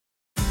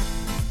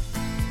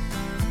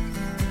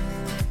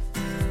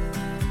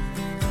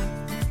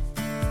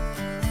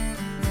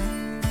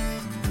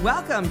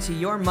Welcome to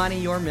Your Money,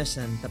 Your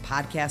Mission, the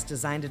podcast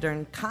designed to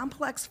turn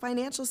complex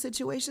financial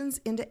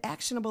situations into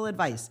actionable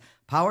advice,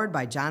 powered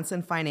by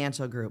Johnson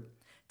Financial Group.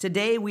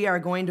 Today, we are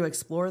going to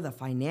explore the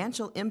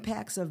financial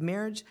impacts of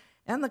marriage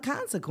and the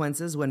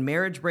consequences when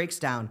marriage breaks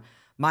down.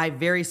 My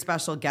very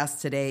special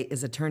guest today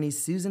is attorney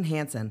Susan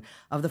Hansen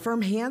of the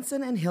firm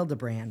Hansen and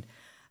Hildebrand.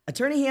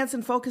 Attorney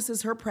Hansen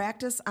focuses her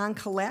practice on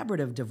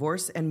collaborative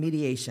divorce and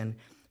mediation.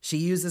 She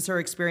uses her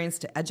experience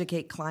to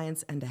educate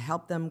clients and to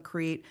help them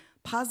create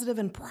positive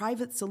and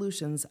private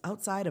solutions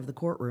outside of the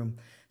courtroom.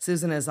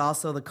 Susan is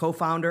also the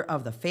co-founder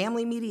of the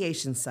Family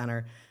Mediation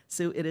Center.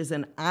 Sue, it is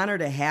an honor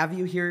to have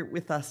you here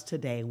with us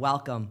today.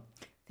 Welcome.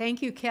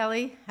 Thank you,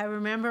 Kelly. I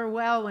remember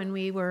well when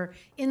we were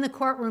in the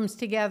courtrooms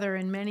together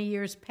in many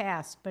years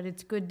past, but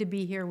it's good to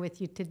be here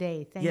with you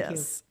today. Thank you.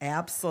 Yes,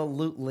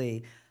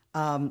 absolutely.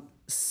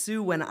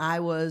 Sue, when I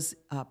was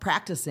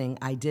practicing,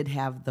 I did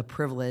have the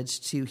privilege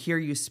to hear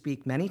you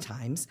speak many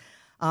times.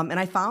 And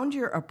I found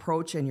your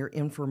approach and your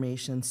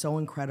information so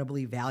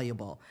incredibly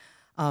valuable.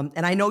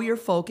 And I know your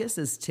focus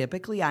is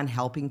typically on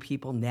helping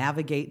people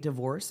navigate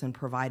divorce and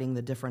providing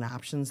the different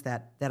options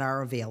that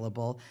are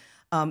available.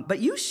 But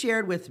you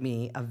shared with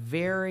me a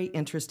very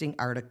interesting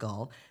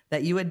article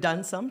that you had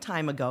done some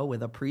time ago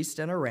with a priest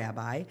and a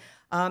rabbi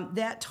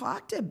that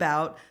talked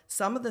about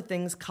some of the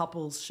things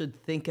couples should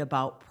think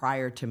about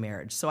prior to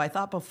marriage. So I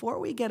thought before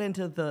we get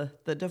into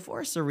the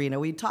divorce arena,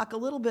 we'd talk a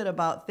little bit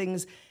about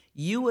things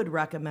you would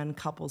recommend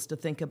couples to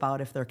think about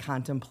if they're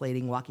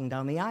contemplating walking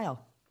down the aisle.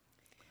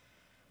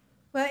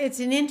 Well, it's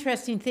an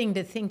interesting thing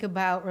to think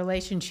about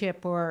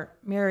relationship or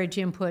marriage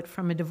input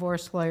from a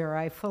divorce lawyer.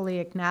 I fully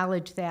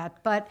acknowledge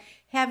that. But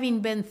having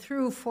been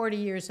through 40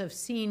 years of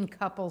seeing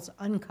couples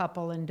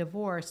uncouple and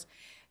divorce,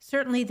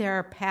 certainly there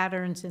are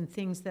patterns and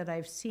things that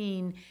I've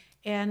seen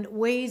and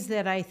ways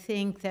that I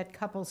think that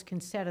couples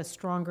can set a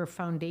stronger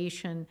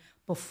foundation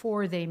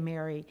before they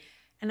marry.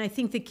 And I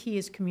think the key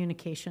is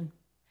communication.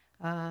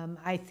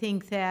 I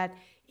think that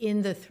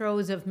in the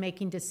throes of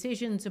making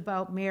decisions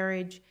about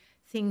marriage,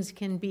 things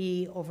can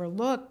be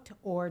overlooked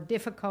or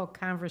difficult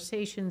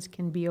conversations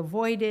can be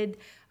avoided.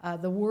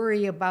 The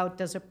worry about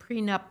does a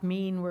prenup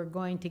mean we're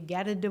going to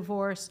get a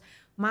divorce?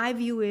 My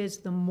view is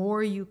the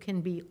more you can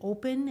be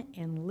open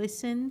and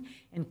listen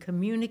and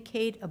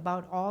communicate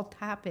about all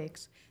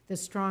topics, the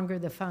stronger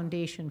the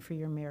foundation for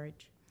your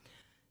marriage.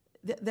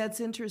 That's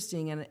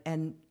interesting.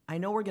 And I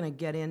know we're going to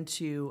get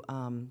into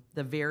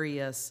the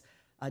various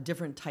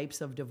different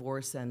types of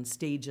divorce and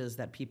stages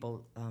that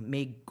people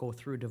may go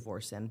through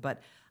divorce in.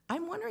 But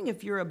I'm wondering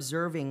if you're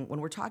observing,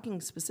 when we're talking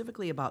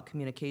specifically about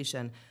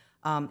communication,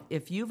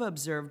 if you've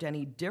observed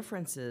any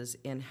differences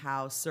in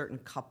how certain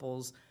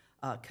couples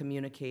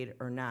communicate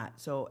or not.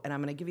 So, and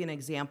I'm going to give you an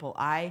example.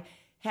 I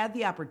had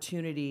the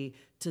opportunity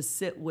to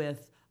sit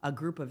with a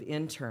group of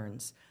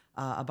interns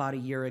about a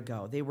year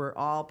ago. They were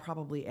all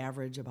probably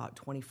average about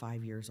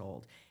 25 years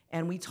old.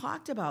 And we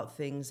talked about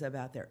things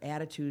about their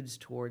attitudes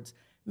towards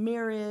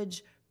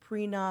marriage,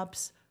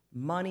 prenups,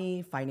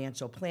 money,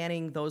 financial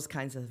planning, those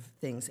kinds of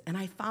things. And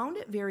I found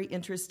it very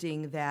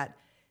interesting that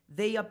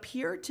they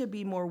appear to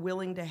be more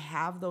willing to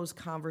have those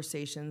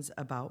conversations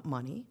about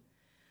money.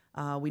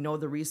 We know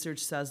the research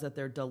says that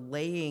they're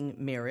delaying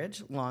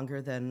marriage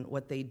longer than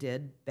what they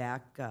did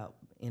back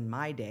in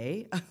my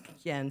day.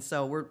 Again,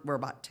 so we're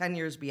about 10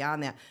 years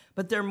beyond that.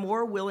 But they're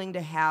more willing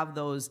to have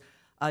those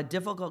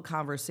difficult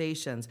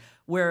conversations.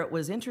 Where it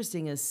was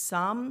interesting is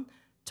some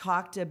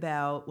talked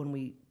about when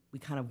we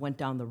kind of went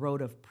down the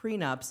road of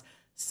prenups,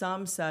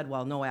 some said,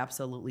 well, no,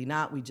 absolutely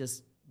not.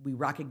 We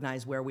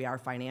recognize where we are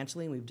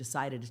financially and we've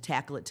decided to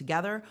tackle it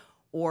together.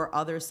 Or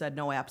others said,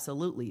 no,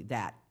 absolutely,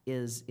 that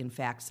is in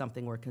fact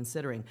something we're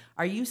considering.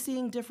 Are you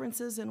seeing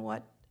differences in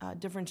what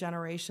different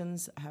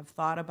generations have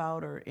thought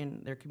about or in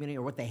their community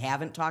or what they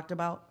haven't talked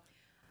about?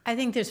 I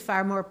think there's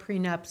far more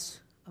prenups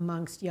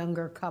amongst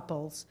younger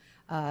couples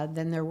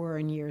than there were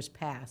in years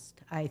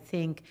past. I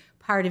think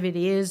part of it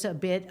is a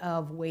bit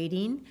of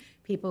waiting.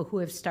 People who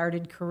have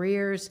started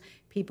careers,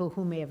 people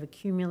who may have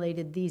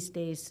accumulated these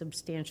days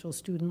substantial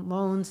student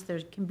loans.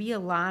 There can be a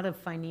lot of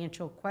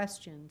financial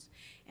questions.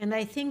 And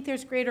I think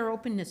there's greater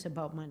openness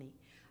about money.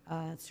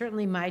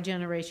 Certainly my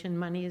generation,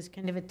 money is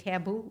kind of a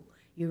taboo.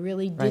 You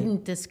really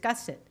didn't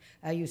discuss it.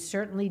 You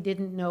certainly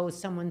didn't know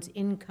someone's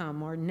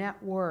income or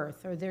net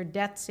worth or their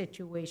debt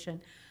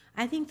situation.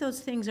 I think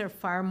those things are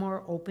far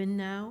more open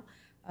now.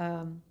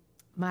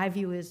 My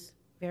view is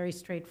very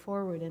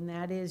straightforward, and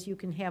that is you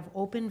can have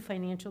open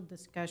financial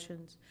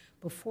discussions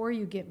before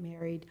you get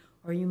married,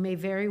 or you may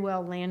very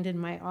well land in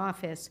my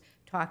office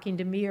talking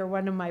to me or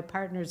one of my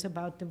partners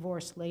about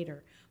divorce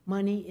later.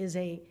 Money is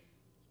a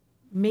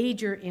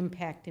major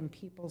impact in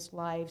people's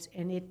lives,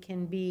 and it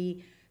can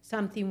be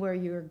something where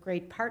you're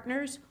great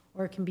partners,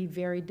 or it can be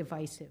very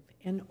divisive.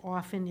 And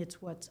often it's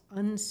what's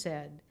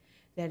unsaid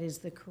that is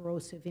the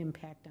corrosive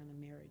impact on a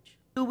marriage.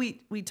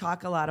 We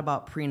talk a lot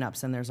about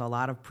prenups, and there's a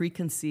lot of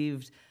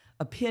preconceived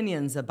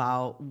opinions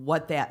about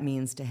what that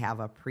means to have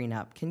a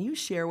prenup. Can you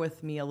share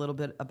with me a little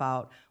bit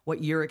about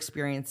what your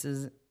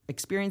experiencing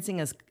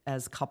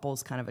as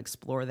couples kind of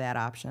explore that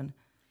option?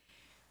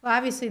 Well,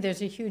 obviously,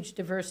 there's a huge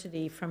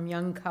diversity from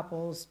young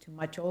couples to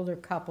much older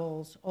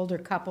couples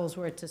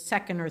where it's a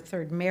second or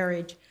third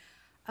marriage.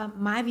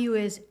 My view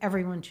is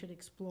everyone should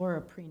explore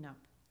a prenup.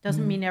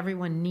 Doesn't mean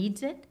everyone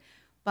needs it,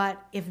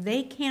 but if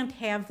they can't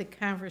have the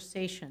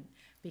conversation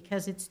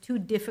because it's too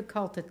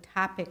difficult a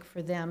topic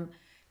for them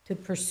to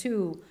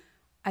pursue,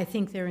 I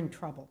think they're in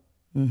trouble.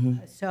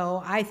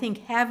 So I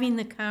think having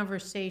the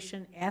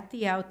conversation at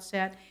the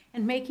outset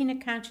and making a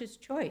conscious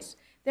choice.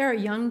 There are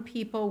young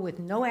people with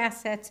no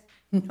assets,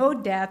 no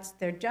debts,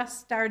 they're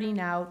just starting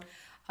out.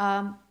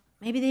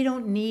 Maybe they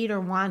don't need or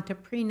want a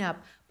prenup,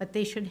 but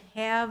they should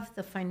have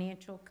the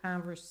financial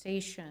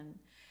conversation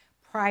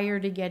prior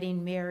to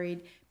getting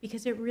married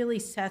because it really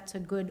sets a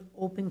good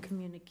open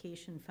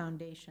communication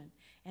foundation.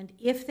 And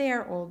if they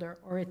are older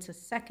or it's a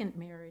second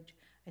marriage,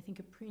 I think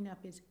a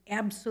prenup is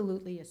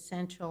absolutely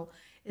essential,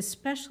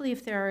 especially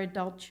if there are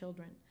adult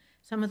children.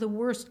 Some of the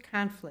worst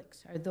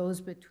conflicts are those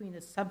between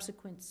a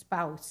subsequent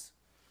spouse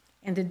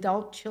and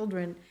adult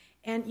children,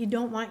 and you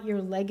don't want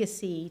your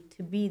legacy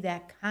to be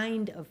that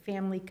kind of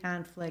family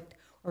conflict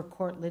or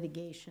court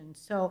litigation.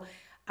 So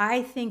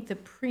I think the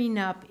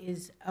prenup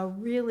is a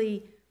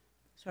really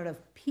sort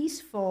of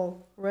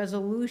peaceful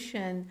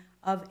resolution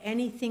of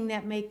anything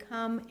that may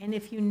come, and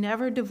if you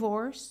never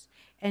divorce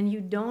and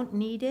you don't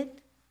need it,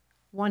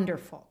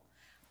 wonderful.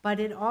 But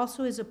it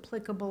also is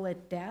applicable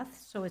at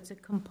death, so it's a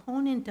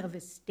component of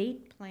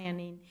estate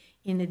planning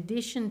in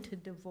addition to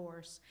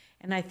divorce,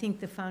 and I think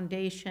the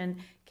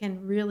foundation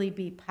can really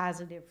be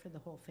positive for the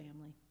whole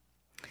family.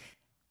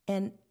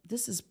 And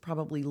this is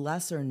probably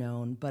lesser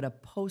known, but a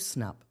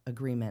postnup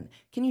agreement.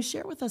 Can you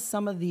share with us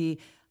some of the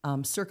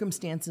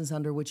circumstances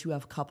under which you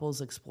have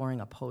couples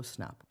exploring a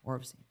postnup?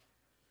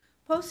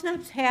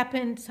 Postnups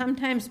happen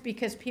sometimes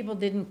because people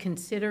didn't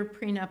consider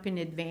prenup in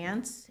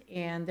advance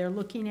and they're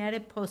looking at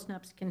it.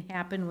 Postnups can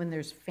happen when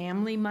there's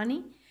family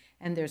money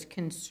and there's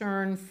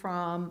concern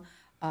from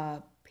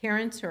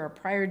parents or a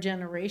prior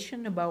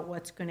generation about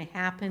what's going to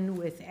happen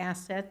with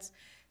assets.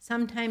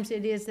 Sometimes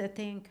it is that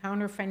they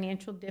encounter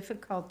financial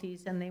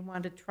difficulties and they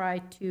want to try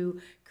to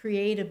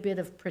create a bit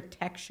of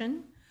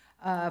protection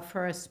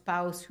for a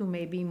spouse who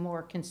may be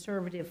more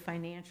conservative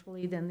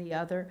financially than the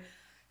other.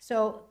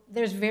 So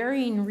there's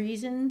varying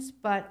reasons,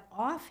 but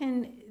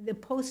often the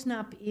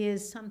postnup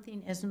is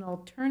something as an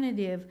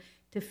alternative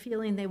to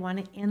feeling they want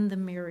to end the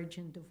marriage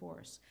in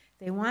divorce.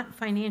 They want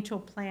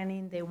financial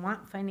planning, they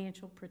want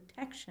financial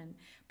protection,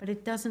 but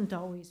it doesn't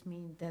always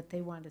mean that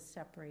they want to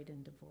separate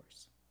in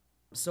divorce.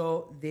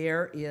 So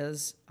there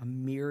is a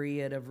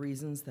myriad of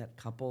reasons that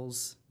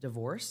couples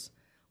divorce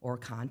or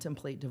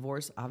contemplate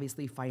divorce.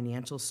 Obviously,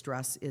 financial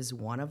stress is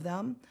one of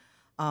them.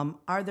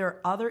 Are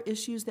there other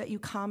issues that you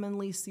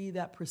commonly see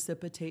that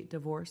precipitate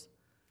divorce?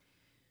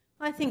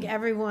 I think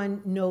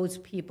everyone knows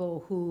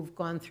people who've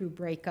gone through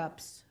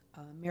breakups,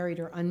 married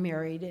or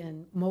unmarried,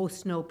 and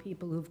most know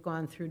people who've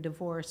gone through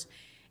divorce.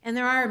 And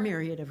there are a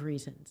myriad of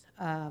reasons.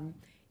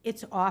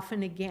 It's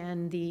often,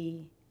 again,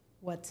 the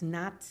what's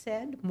not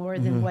said more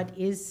than what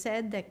is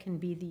said that can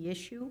be the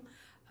issue.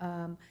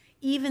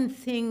 Even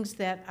things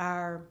that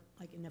are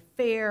like an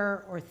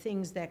affair or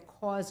things that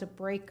cause a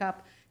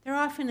breakup, they're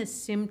often a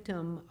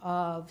symptom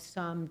of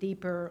some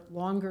deeper,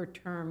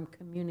 longer-term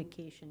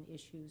communication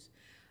issues.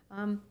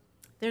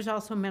 There's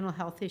also mental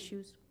health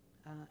issues,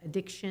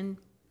 addiction,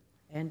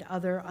 and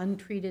other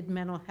untreated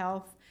mental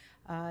health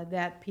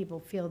that people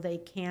feel they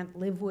can't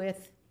live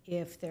with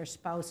if their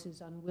spouse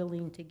is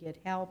unwilling to get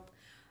help.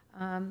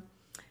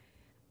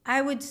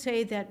 I would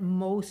say that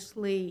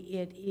mostly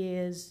it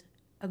is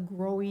a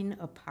growing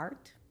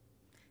apart.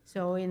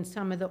 So in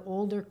some of the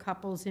older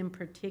couples in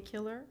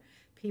particular,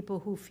 people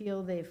who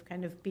feel they've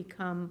kind of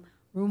become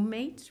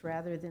roommates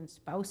rather than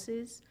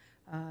spouses.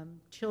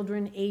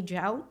 Children age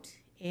out,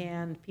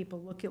 and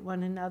people look at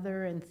one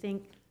another and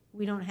think,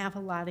 we don't have a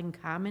lot in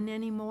common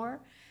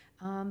anymore.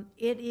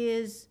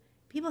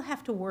 People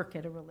have to work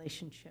at a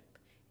relationship,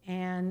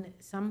 and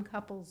some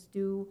couples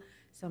do,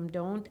 some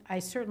don't. I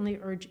certainly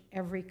urge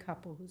every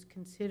couple who's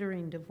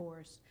considering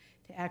divorce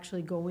to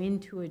actually go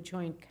into a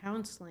joint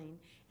counseling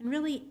and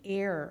really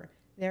air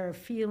their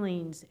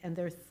feelings and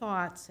their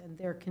thoughts and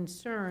their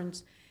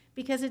concerns,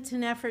 because it's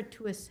an effort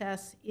to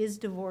assess, is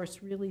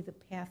divorce really the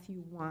path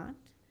you want?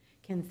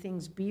 Can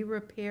things be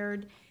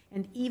repaired?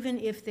 And even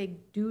if they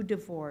do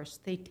divorce,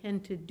 they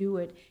tend to do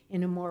it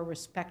in a more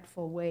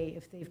respectful way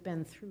if they've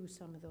been through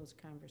some of those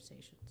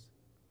conversations.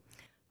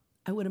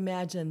 I would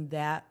imagine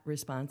that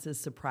response is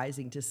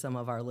surprising to some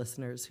of our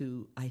listeners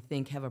who I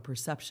think have a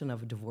perception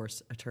of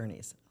divorce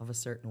attorneys of a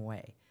certain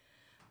way.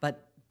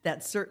 But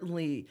that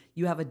certainly,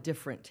 you have a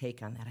different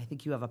take on that. I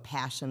think you have a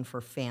passion for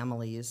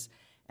families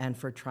and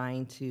for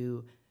trying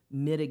to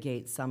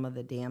mitigate some of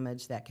the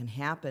damage that can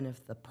happen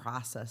if the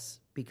process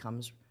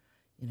becomes,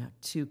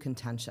 too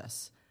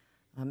contentious.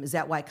 Is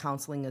that why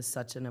counseling is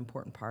such an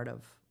important part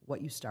of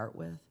what you start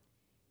with?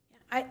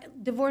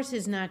 Divorce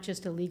is not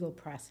just a legal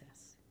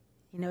process.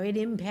 It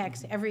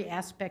impacts every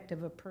aspect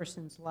of a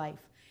person's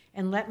life.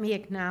 And let me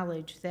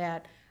acknowledge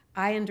that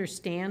I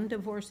understand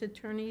divorce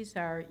attorneys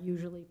are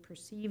usually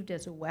perceived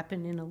as a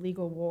weapon in a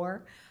legal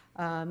war.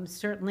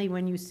 Certainly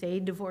when you say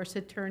divorce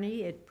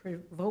attorney, it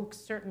provokes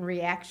certain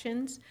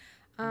reactions.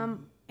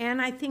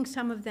 And I think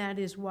some of that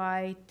is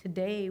why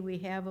today we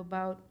have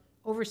about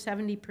over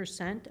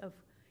 70% of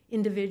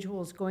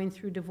individuals going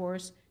through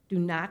divorce do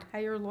not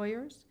hire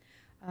lawyers.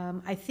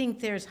 I think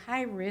there's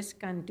high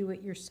risk on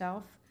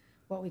do-it-yourself,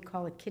 what we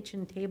call a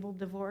kitchen table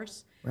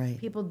divorce. Right.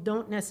 People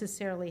don't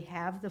necessarily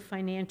have the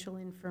financial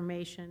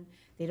information.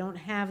 They don't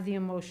have the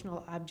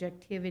emotional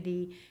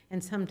objectivity,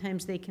 and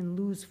sometimes they can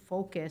lose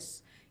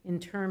focus in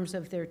terms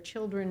of their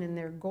children and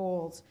their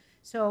goals.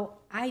 So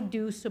I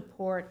do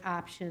support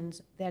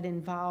options that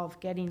involve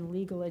getting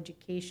legal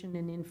education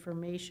and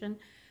information,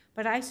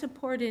 but I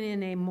support it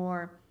in a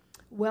more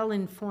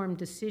well-informed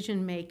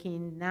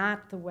decision-making,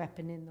 not the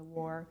weapon in the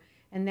war.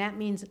 And that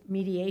means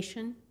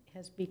mediation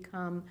has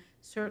become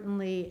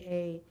certainly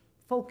a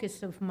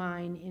focus of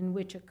mine, in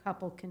which a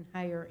couple can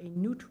hire a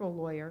neutral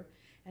lawyer,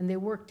 and they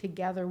work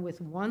together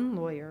with one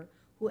lawyer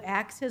who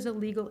acts as a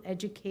legal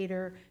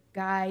educator,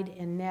 guide,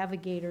 and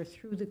navigator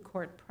through the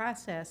court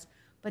process,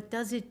 but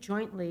does it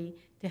jointly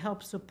to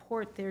help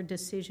support their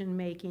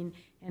decision-making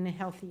and a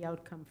healthy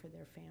outcome for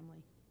their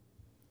family.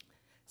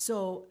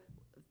 So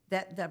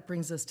that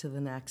brings us to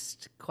the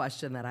next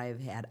question that I've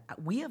had.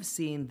 We have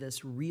seen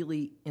this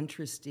really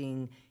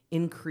interesting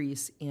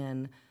increase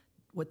in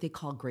what they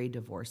call gray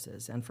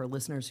divorces. And for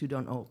listeners who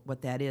don't know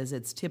what that is,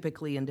 it's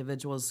typically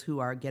individuals who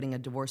are getting a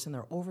divorce and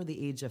they're over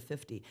the age of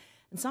 50.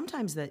 And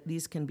sometimes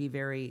these can be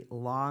very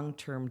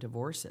long-term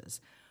divorces.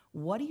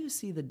 What do you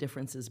see the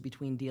differences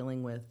between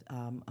dealing with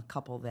a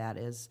couple that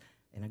is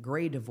in a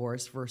gray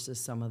divorce versus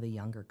some of the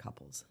younger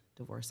couples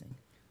divorcing?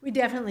 We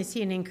definitely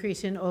see an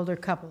increase in older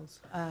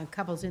couples,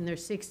 couples in their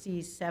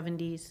 60s,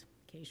 70s,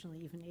 occasionally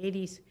even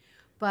 80s.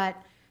 But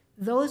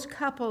those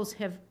couples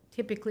have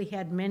typically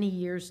had many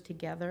years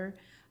together.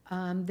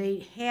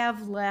 They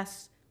have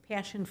less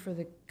passion for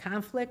the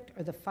conflict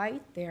or the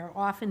fight. They are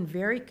often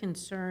very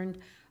concerned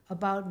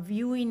about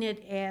viewing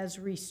it as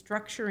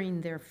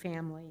restructuring their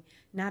family,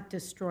 not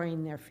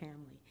destroying their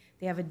family.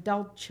 They have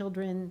adult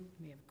children,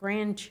 they have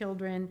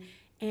grandchildren,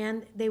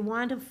 and they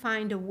want to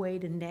find a way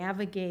to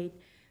navigate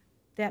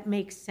that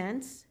makes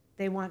sense.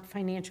 They want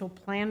financial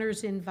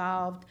planners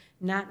involved,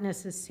 not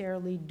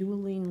necessarily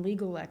dueling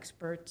legal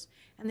experts.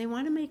 And they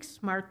want to make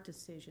smart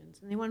decisions,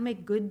 and they want to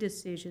make good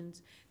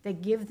decisions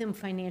that give them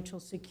financial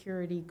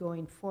security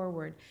going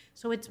forward.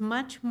 So it's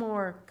much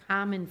more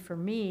common for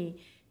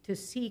me to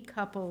see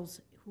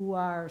couples who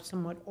are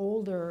somewhat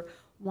older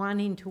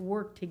wanting to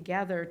work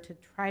together to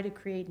try to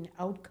create an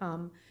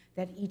outcome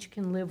that each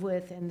can live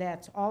with and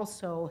that's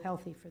also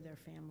healthy for their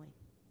family.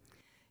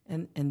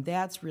 And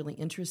that's really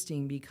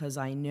interesting, because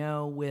I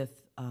know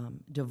with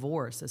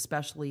divorce,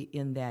 especially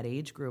in that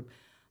age group,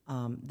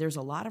 there's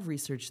a lot of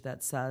research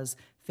that says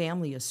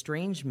family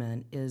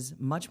estrangement is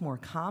much more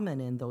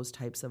common in those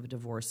types of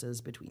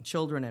divorces between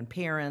children and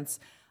parents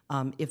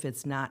if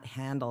it's not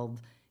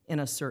handled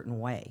in a certain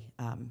way.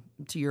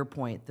 To your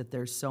point, that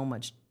there's so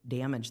much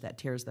damage that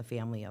tears the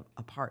family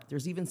apart.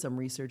 There's even some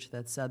research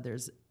that said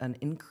there's an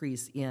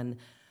increase in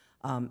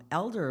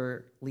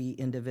elderly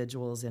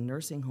individuals in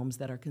nursing homes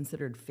that are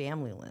considered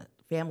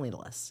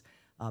familyless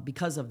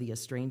because of the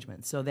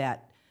estrangement. So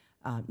that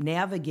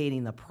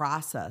navigating the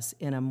process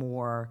in a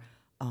more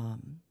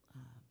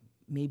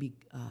maybe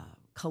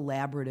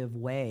collaborative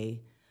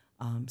way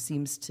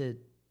seems to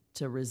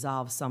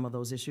resolve some of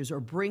those issues or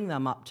bring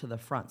them up to the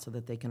front so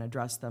that they can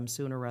address them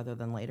sooner rather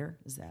than later.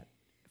 Is that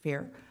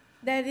fair?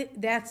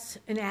 That's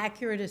an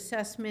accurate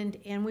assessment,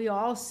 and we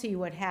all see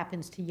what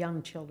happens to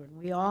young children.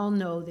 We all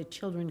know that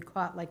children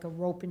caught like a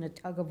rope in a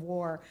tug of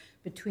war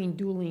between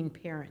dueling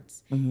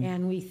parents. Mm-hmm.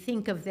 And we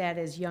think of that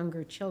as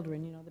younger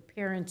children, you know, the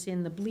parents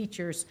in the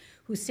bleachers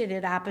who sit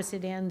at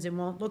opposite ends and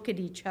won't look at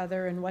each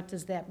other, and what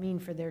does that mean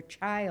for their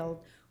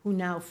child who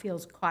now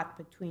feels caught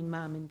between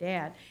mom and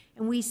dad?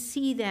 And we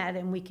see that,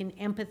 and we can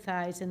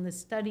empathize, and the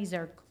studies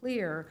are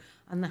clear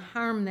on the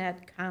harm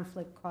that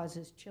conflict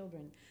causes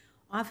children.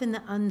 Often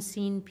the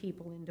unseen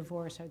people in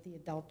divorce are the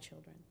adult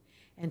children.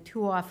 And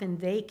too often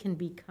they can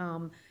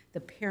become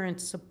the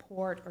parent's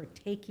support or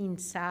taking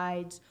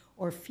sides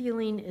or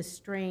feeling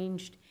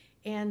estranged.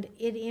 And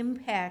it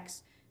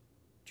impacts,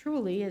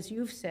 truly, as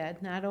you've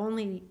said, not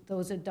only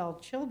those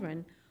adult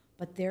children,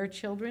 but their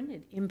children.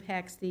 It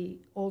impacts the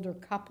older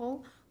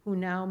couple who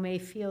now may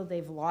feel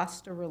they've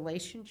lost a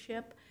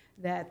relationship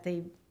that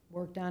they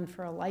worked on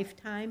for a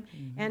lifetime.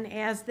 Mm-hmm. And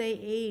as they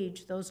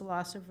age, those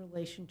loss of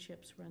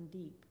relationships run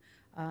deep.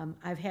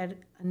 I've had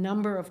a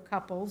number of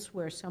couples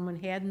where someone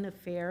had an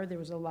affair. There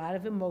was a lot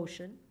of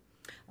emotion,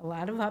 a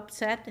lot of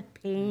upset,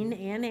 pain,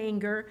 and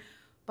anger.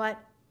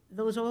 But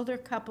those older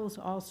couples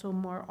also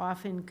more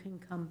often can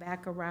come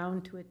back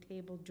around to a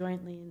table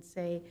jointly and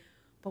say,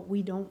 but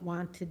we don't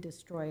want to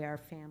destroy our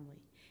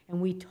family. And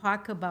we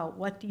talk about,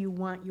 what do you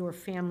want your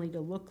family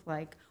to look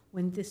like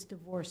when this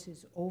divorce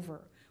is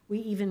over? We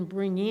even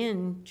bring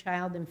in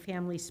child and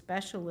family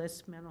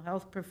specialists, mental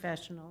health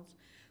professionals,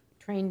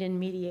 trained in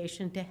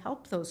mediation to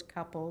help those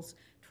couples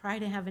try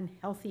to have a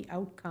healthy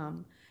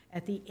outcome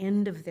at the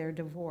end of their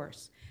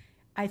divorce.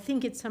 I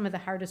think it's some of the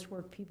hardest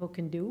work people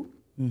can do,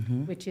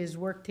 which is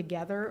work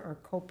together or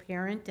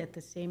co-parent at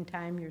the same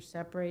time you're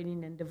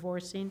separating and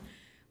divorcing.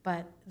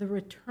 But the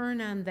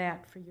return on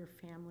that for your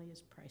family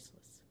is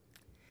priceless.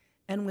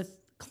 And with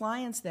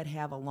clients that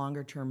have a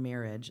longer-term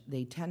marriage,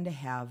 they tend to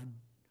have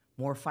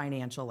more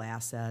financial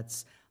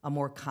assets, a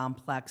more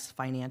complex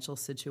financial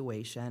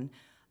situation.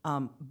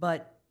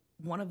 But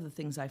one of the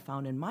things I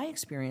found in my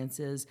experience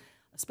is,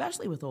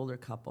 especially with older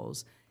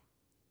couples,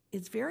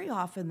 it's very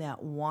often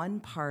that one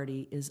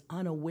party is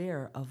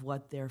unaware of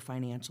what their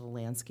financial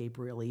landscape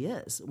really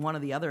is. One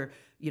of the other,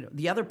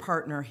 the other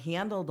partner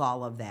handled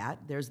all of that.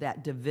 There's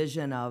that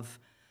division of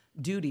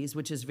duties,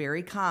 which is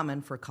very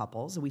common for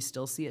couples. We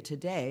still see it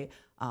today.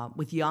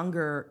 With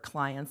younger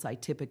clients, I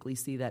typically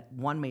see that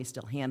one may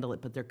still handle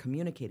it, but they're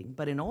communicating.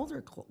 But in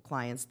older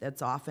clients,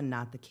 that's often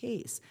not the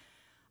case.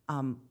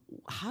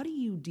 How do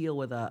you deal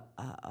with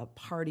a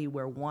party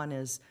where one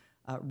is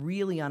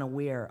really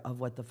unaware of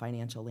what the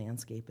financial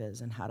landscape is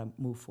and how to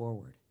move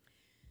forward?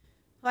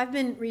 Well, I've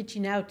been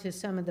reaching out to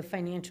some of the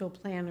financial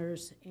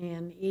planners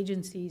and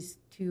agencies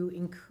to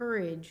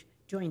encourage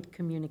joint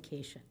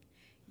communication.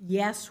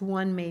 Yes,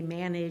 one may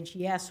manage.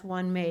 Yes,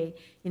 one may,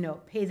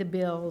 pay the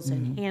bills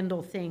and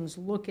handle things,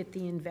 look at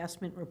the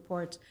investment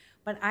reports.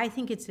 But I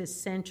think it's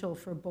essential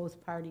for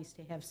both parties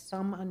to have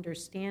some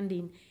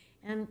understanding.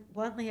 And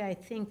bluntly, I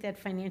think that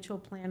financial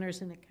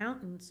planners and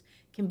accountants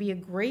can be a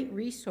great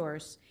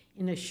resource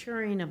in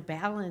assuring a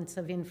balance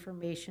of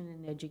information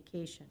and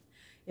education.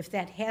 If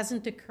that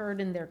hasn't occurred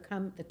and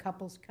the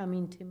couple's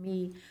coming to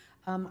me,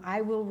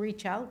 I will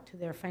reach out to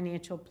their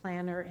financial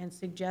planner and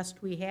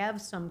suggest we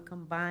have some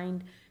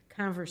combined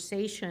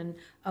conversation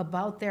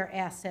about their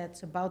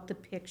assets, about the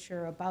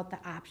picture, about the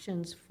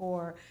options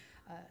for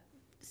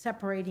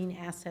separating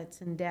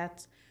assets and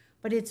debts.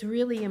 But it's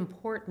really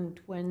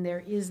important when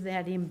there is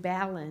that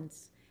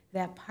imbalance,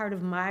 that part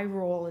of my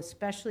role,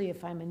 especially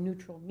if I'm a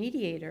neutral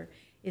mediator,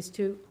 is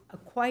to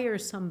acquire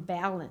some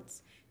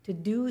balance, to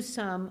do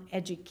some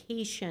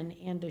education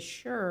and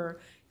assure,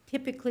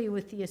 typically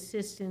with the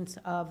assistance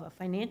of a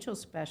financial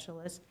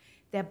specialist,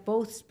 that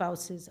both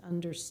spouses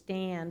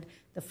understand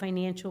the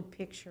financial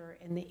picture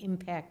and the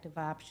impact of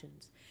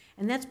options.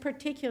 And that's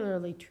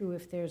particularly true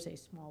if there's a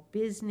small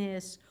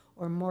business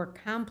or more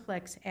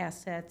complex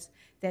assets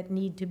that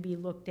need to be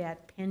looked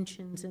at,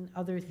 pensions and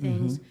other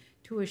things,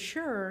 to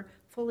assure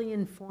fully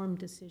informed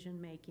decision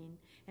making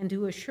and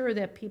to assure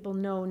that people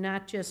know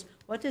not just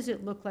what does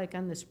it look like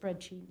on the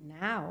spreadsheet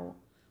now,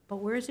 but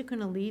where is it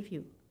going to leave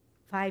you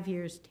 5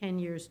 years, 10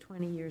 years,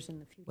 20 years in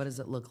the future? What does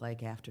it look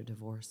like after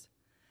divorce?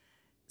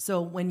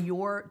 So when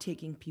you're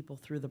taking people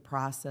through the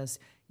process,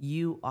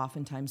 you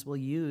oftentimes will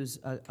use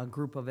a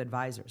group of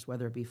advisors,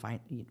 whether it be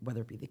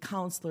the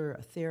counselor,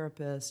 a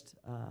therapist,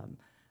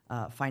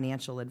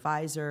 financial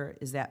advisor.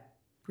 Is that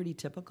pretty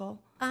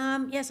typical?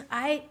 Yes,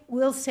 I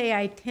will say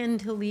I tend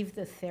to leave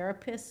the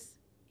therapists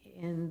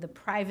in the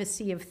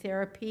privacy of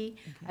therapy.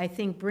 I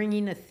think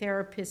bringing a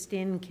therapist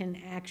in can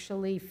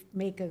actually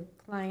make a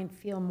client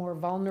feel more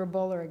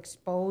vulnerable or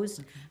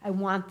exposed. I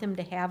want them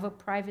to have a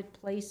private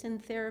place in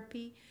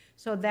therapy.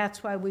 So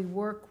that's why we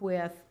work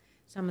with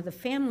some of the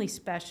family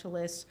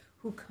specialists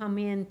who come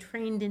in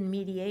trained in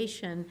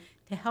mediation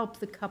to help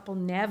the couple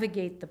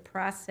navigate the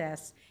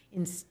process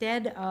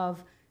instead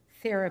of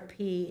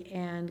therapy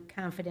and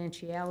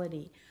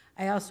confidentiality.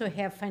 I also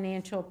have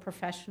financial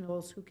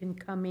professionals who can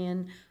come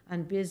in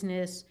on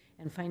business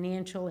and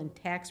financial and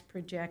tax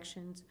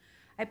projections.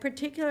 I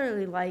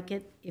particularly like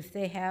it if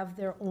they have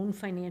their own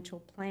financial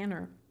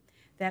planner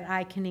that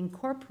I can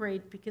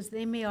incorporate because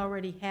they may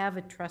already have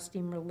a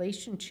trusting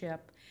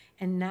relationship,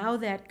 and now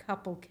that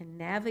couple can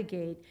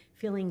navigate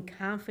feeling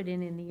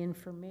confident in the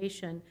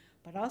information,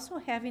 but also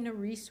having a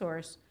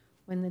resource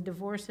when the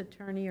divorce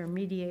attorney or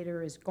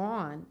mediator is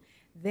gone.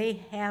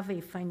 They have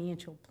a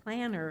financial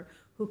planner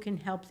who can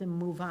help them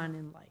move on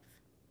in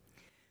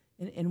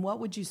life. And what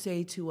would you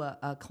say to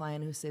a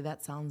client who say,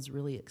 that sounds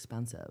really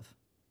expensive?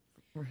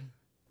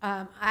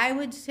 I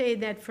would say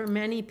that for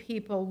many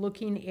people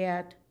looking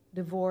at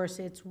divorce,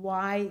 it's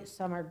why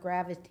some are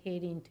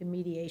gravitating to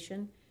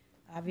mediation.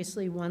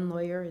 Obviously, one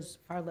lawyer is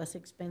far less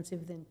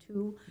expensive than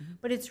two,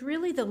 but it's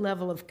really the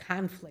level of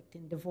conflict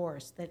in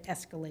divorce that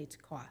escalates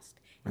cost.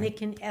 And it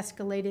can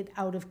escalate it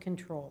out of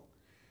control.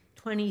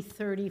 $20,000,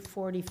 $30,000,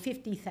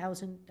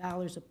 $40,000,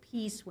 $50,000 a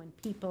piece when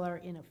people are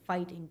in a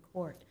fight in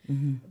court,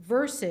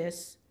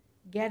 versus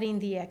getting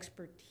the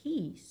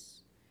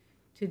expertise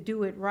to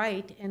do it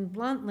right. And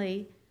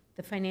bluntly,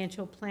 the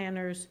financial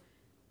planners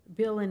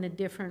bill in a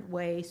different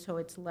way, so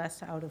it's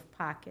less out of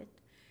pocket.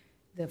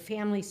 The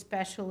family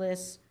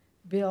specialists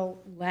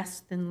bill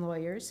less than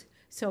lawyers,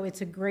 so it's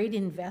a great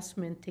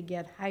investment to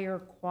get higher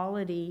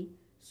quality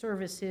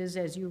services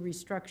as you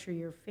restructure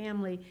your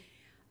family.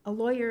 A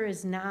lawyer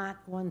is not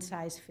one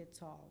size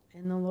fits all,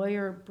 and the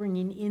lawyer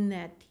bringing in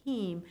that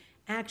team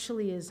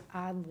actually is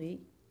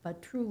oddly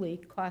but truly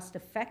cost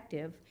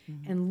effective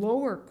and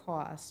lower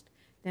cost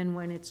than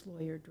when it's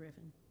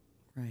lawyer-driven.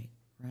 Right,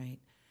 right.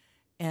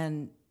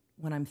 And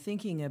when I'm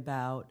thinking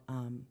about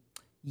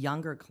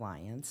younger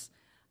clients,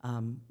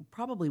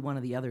 probably one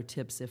of the other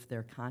tips if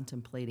they're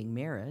contemplating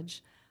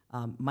marriage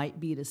might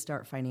be to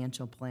start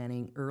financial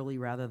planning early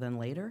rather than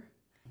later.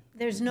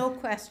 There's no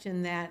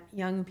question that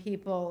young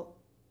people,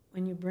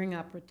 when you bring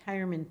up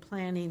retirement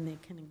planning, they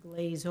kind of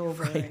glaze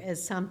over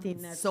as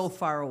something that's so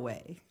far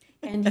away.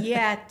 And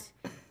yet,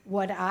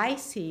 what I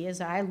see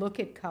as I look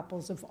at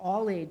couples of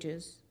all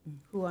ages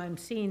who I'm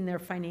seeing their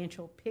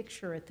financial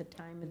picture at the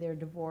time of their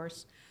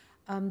divorce,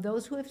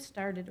 those who have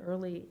started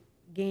early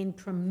gain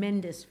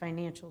tremendous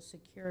financial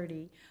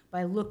security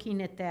by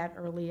looking at that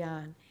early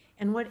on.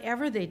 And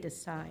whatever they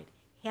decide,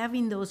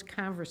 having those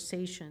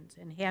conversations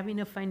and having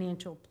a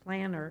financial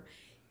planner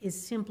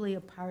is simply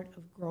a part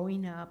of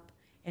growing up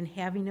and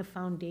having a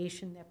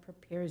foundation that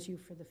prepares you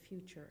for the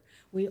future.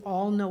 We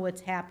all know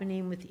what's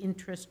happening with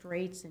interest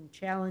rates and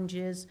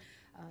challenges,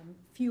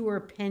 fewer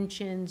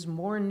pensions,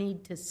 more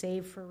need to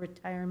save for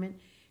retirement.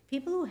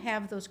 People who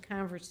have those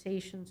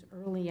conversations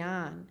early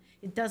on,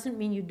 it doesn't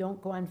mean you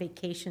don't go on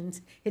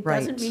vacations, it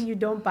doesn't mean you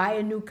don't buy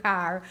a new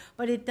car,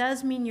 but it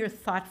does mean you're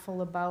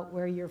thoughtful about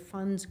where your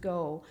funds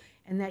go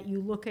and that you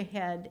look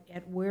ahead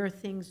at where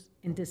things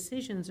and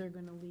decisions are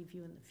going to leave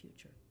you in the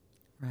future.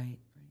 Right.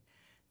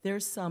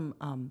 There's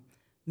some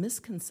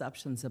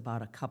misconceptions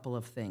about a couple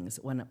of things.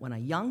 When a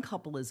young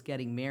couple is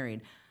getting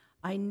married,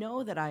 I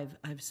know that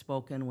I've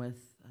spoken with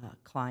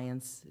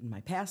clients in my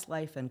past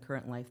life and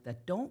current life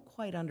that don't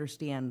quite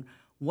understand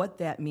what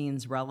that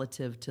means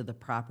relative to the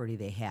property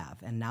they have.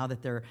 And now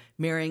that they're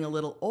marrying a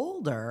little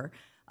older,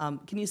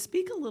 can you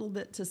speak a little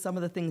bit to some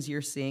of the things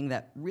you're seeing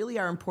that really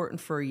are important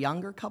for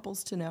younger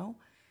couples to know?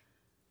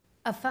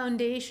 A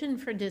foundation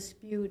for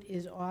dispute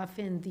is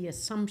often the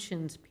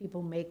assumptions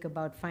people make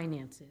about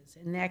finances,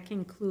 and that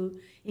can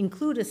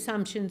include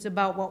assumptions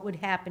about what would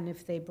happen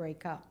if they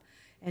break up.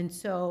 And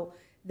so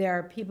there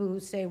are people who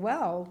say,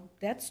 well,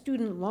 that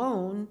student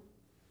loan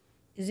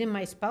is in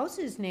my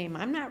spouse's name.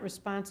 I'm not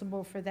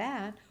responsible for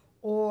that.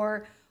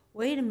 Or,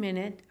 wait a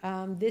minute,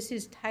 this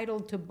is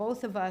titled to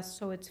both of us,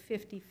 so it's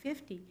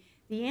 50-50.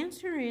 The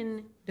answer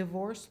in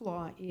divorce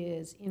law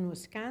is, in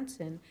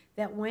Wisconsin,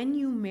 that when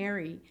you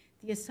marry,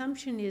 the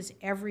assumption is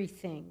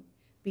everything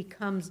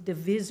becomes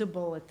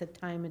divisible at the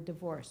time of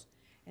divorce.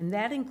 And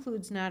that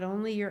includes not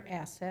only your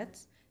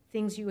assets,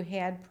 things you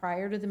had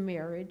prior to the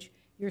marriage,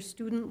 your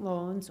student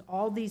loans,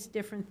 all these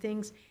different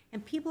things,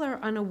 and people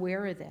are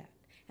unaware of that.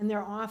 And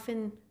they're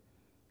often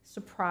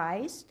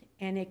surprised,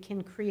 and it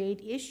can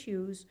create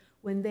issues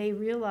when they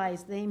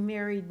realize they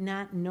married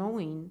not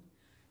knowing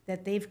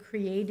that they've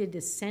created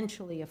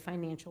essentially a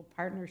financial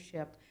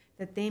partnership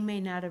that they may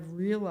not have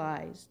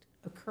realized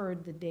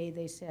occurred the day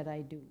they said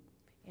I do.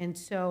 And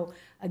so,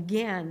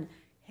 again,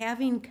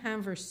 having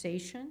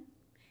conversation,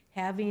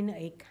 having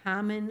a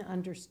common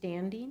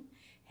understanding,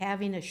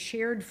 having a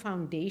shared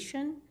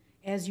foundation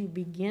as you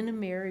begin a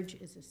marriage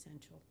is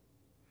essential.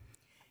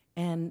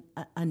 And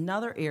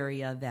another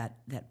area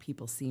that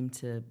people seem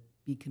to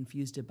be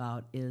confused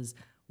about is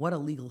what a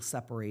legal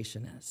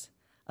separation is.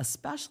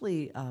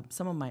 Especially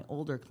some of my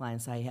older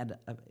clients, I had,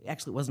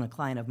 actually it wasn't a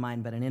client of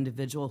mine, but an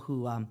individual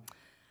who,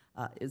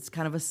 it's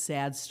kind of a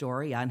sad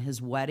story. On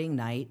his wedding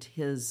night,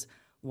 his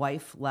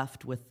wife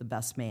left with the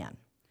best man.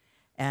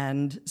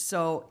 And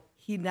so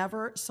he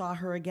never saw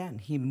her again.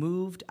 He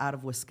moved out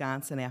of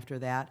Wisconsin after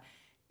that.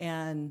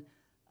 And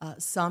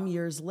some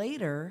years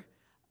later,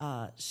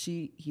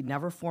 he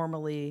never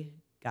formally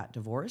got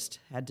divorced,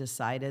 had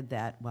decided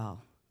that,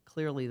 well,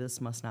 clearly this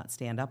must not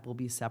stand up, we'll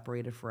be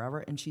separated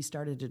forever, and she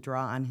started to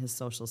draw on his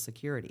Social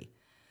Security.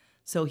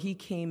 So he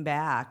came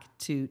back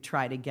to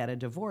try to get a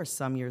divorce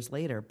some years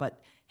later,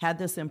 but had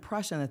this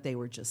impression that they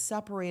were just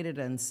separated,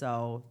 and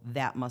so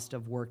that must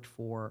have worked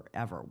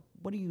forever.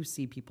 What do you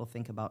see people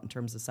think about in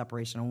terms of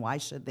separation, and why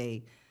should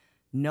they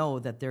know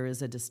that there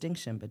is a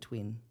distinction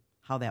between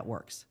how that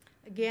works?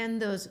 Again,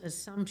 those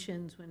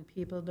assumptions when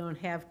people don't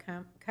have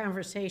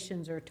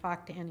conversations or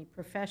talk to any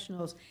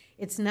professionals,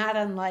 it's not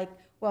unlike,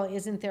 well,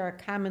 isn't there a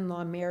common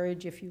law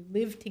marriage if you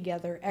live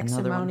together X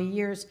amount of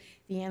years?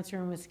 The answer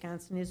in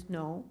Wisconsin is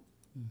no.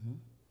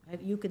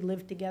 Mm-hmm. You could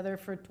live together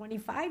for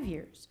 25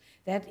 years.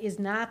 That is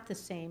not the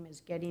same as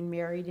getting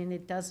married, and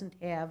it doesn't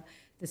have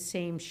the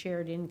same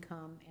shared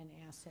income and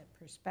asset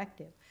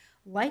perspective.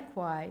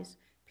 Likewise,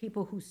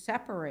 people who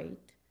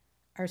separate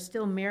are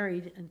still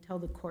married until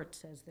the court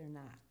says they're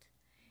not.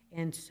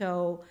 And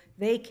so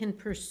they can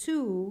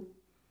pursue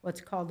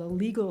what's called a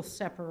legal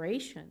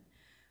separation,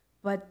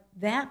 but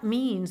that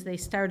means they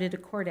started a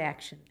court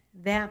action.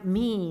 That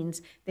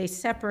means they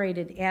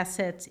separated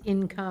assets,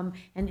 income,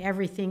 and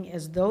everything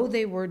as though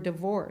they were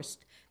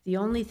divorced. The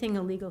only thing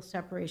a legal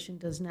separation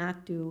does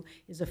not do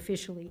is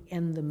officially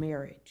end the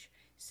marriage.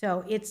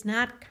 So it's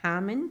not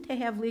common to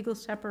have legal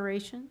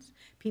separations.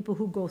 People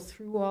who go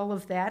through all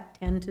of that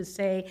tend to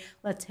say,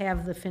 let's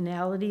have the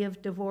finality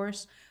of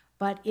divorce.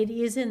 But it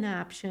is an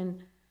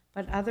option.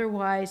 But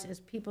otherwise, as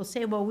people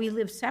say, well, we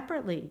live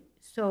separately.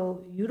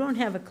 So you don't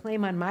have a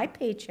claim on my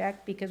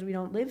paycheck because we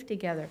don't live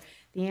together.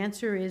 The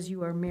answer is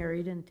you are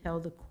married until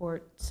the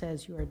court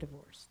says you are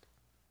divorced.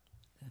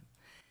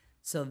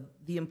 So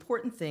the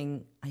important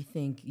thing I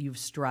think you've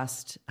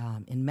stressed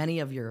in many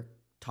of your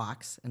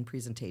talks and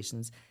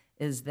presentations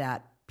is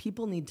that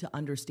people need to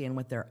understand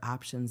what their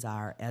options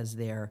are as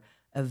they're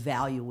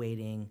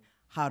evaluating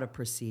how to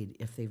proceed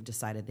if they've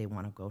decided they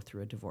want to go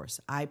through a divorce.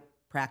 I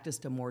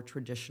practiced a more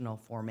traditional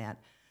format,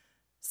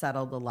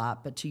 settled a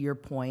lot, but to your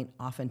point,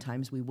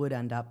 oftentimes we would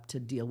end up to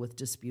deal with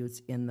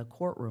disputes in the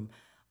courtroom.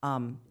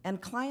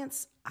 And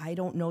clients, I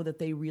don't know that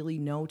they really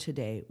know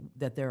today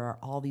that there are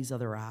all these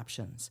other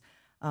options.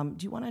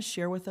 Do you want to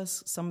share with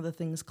us some of the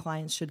things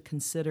clients should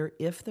consider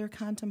if they're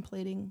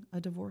contemplating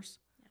a divorce?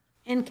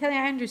 And Kelly,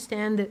 I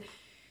understand that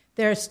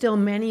there are still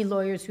many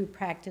lawyers who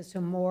practice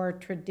a more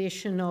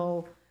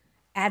traditional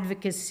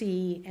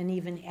advocacy and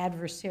even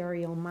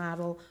adversarial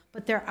model,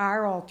 but there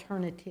are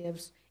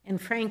alternatives.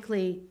 And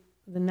frankly,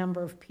 the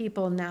number of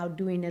people now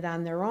doing it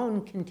on their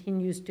own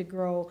continues to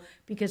grow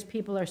because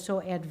people are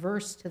so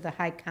adverse to the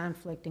high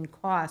conflict and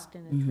cost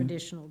in a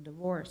traditional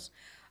divorce.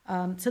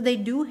 So they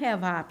do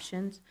have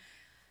options.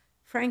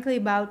 Frankly,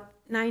 about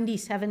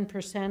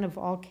 97% of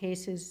all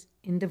cases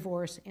in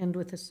divorce end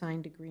with a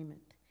signed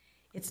agreement.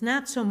 It's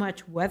not so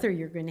much whether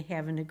you're going to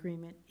have an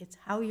agreement, it's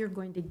how you're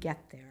going to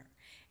get there.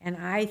 And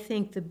I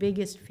think the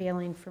biggest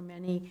failing for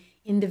many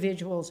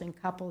individuals and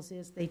couples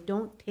is they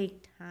don't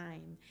take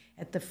time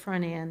at the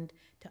front end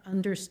to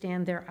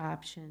understand their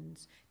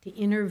options, to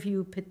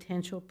interview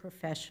potential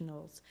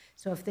professionals.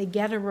 So if they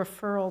get a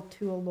referral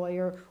to a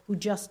lawyer who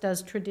just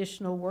does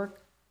traditional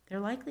work, they're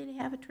likely to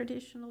have a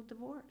traditional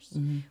divorce.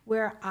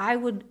 Where I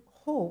would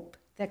hope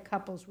that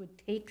couples would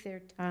take their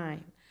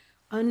time,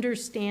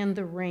 understand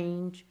the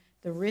range,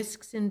 the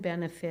risks and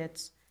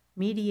benefits,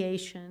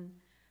 mediation,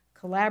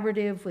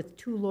 collaborative with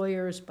two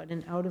lawyers but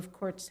an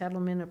out-of-court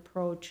settlement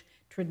approach,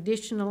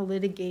 traditional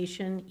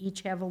litigation,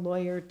 each have a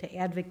lawyer to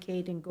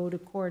advocate and go to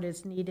court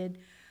as needed.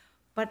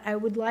 But I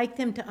would like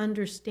them to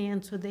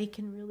understand so they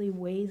can really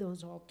weigh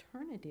those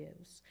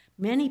alternatives.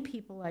 Many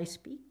people I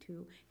speak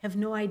to have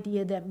no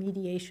idea that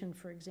mediation,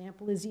 for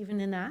example, is even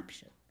an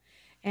option.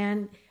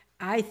 And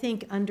I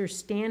think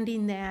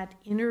understanding that,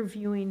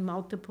 interviewing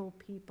multiple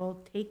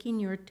people, taking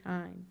your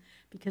time,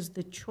 because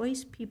the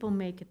choice people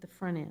make at the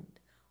front end,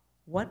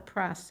 what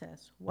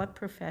process, what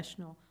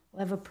professional, will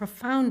have a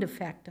profound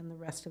effect on the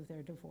rest of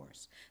their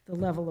divorce. The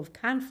level of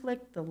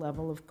conflict, the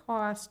level of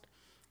cost,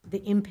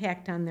 the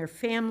impact on their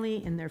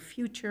family and their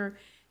future.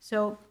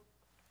 So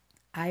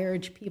I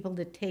urge people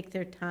to take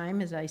their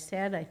time. As I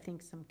said, I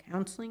think some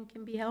counseling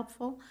can be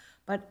helpful.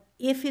 But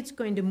if it's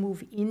going to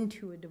move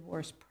into a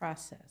divorce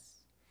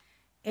process,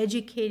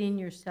 educating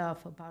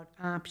yourself about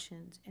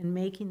options and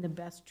making the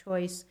best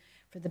choice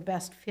for the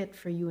best fit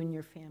for you and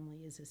your family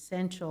is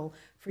essential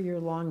for your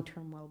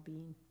long-term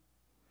well-being.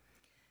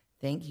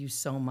 Thank you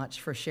so much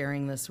for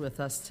sharing this with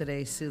us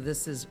today, Sue.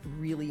 This is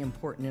really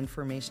important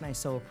information. I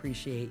so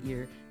appreciate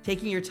your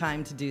taking your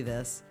time to do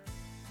this.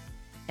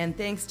 And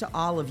thanks to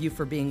all of you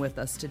for being with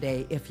us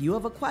today. If you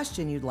have a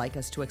question you'd like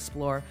us to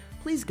explore,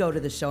 please go to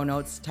the show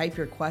notes, type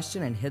your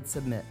question, and hit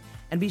submit.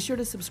 And be sure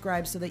to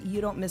subscribe so that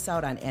you don't miss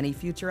out on any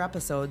future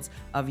episodes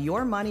of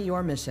Your Money,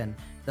 Your Mission,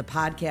 the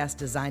podcast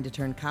designed to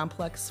turn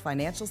complex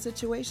financial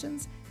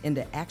situations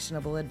into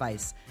actionable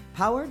advice,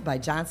 powered by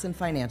Johnson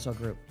Financial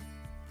Group.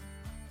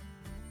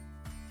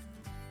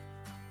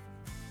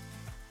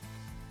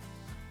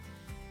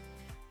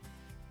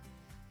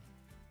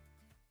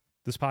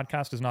 This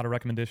podcast is not a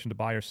recommendation to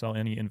buy or sell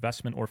any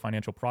investment or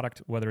financial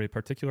product. Whether a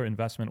particular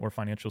investment or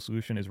financial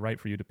solution is right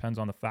for you depends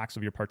on the facts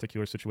of your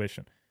particular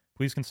situation.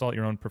 Please consult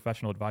your own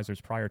professional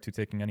advisors prior to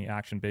taking any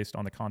action based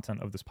on the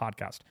content of this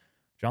podcast.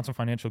 Johnson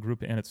Financial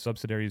Group and its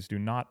subsidiaries do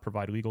not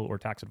provide legal or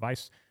tax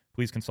advice.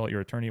 Please consult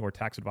your attorney or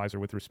tax advisor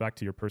with respect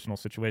to your personal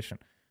situation.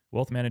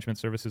 Wealth management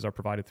services are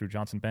provided through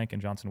Johnson Bank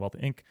and Johnson Wealth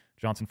Inc.,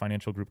 Johnson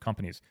Financial Group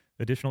companies.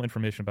 Additional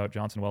information about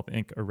Johnson Wealth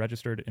Inc., a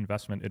registered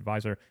investment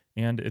advisor,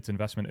 and its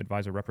investment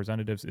advisor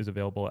representatives is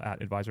available at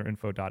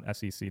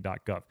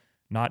advisorinfo.sec.gov.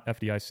 Not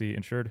FDIC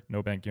insured,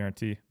 no bank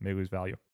guarantee, may lose value.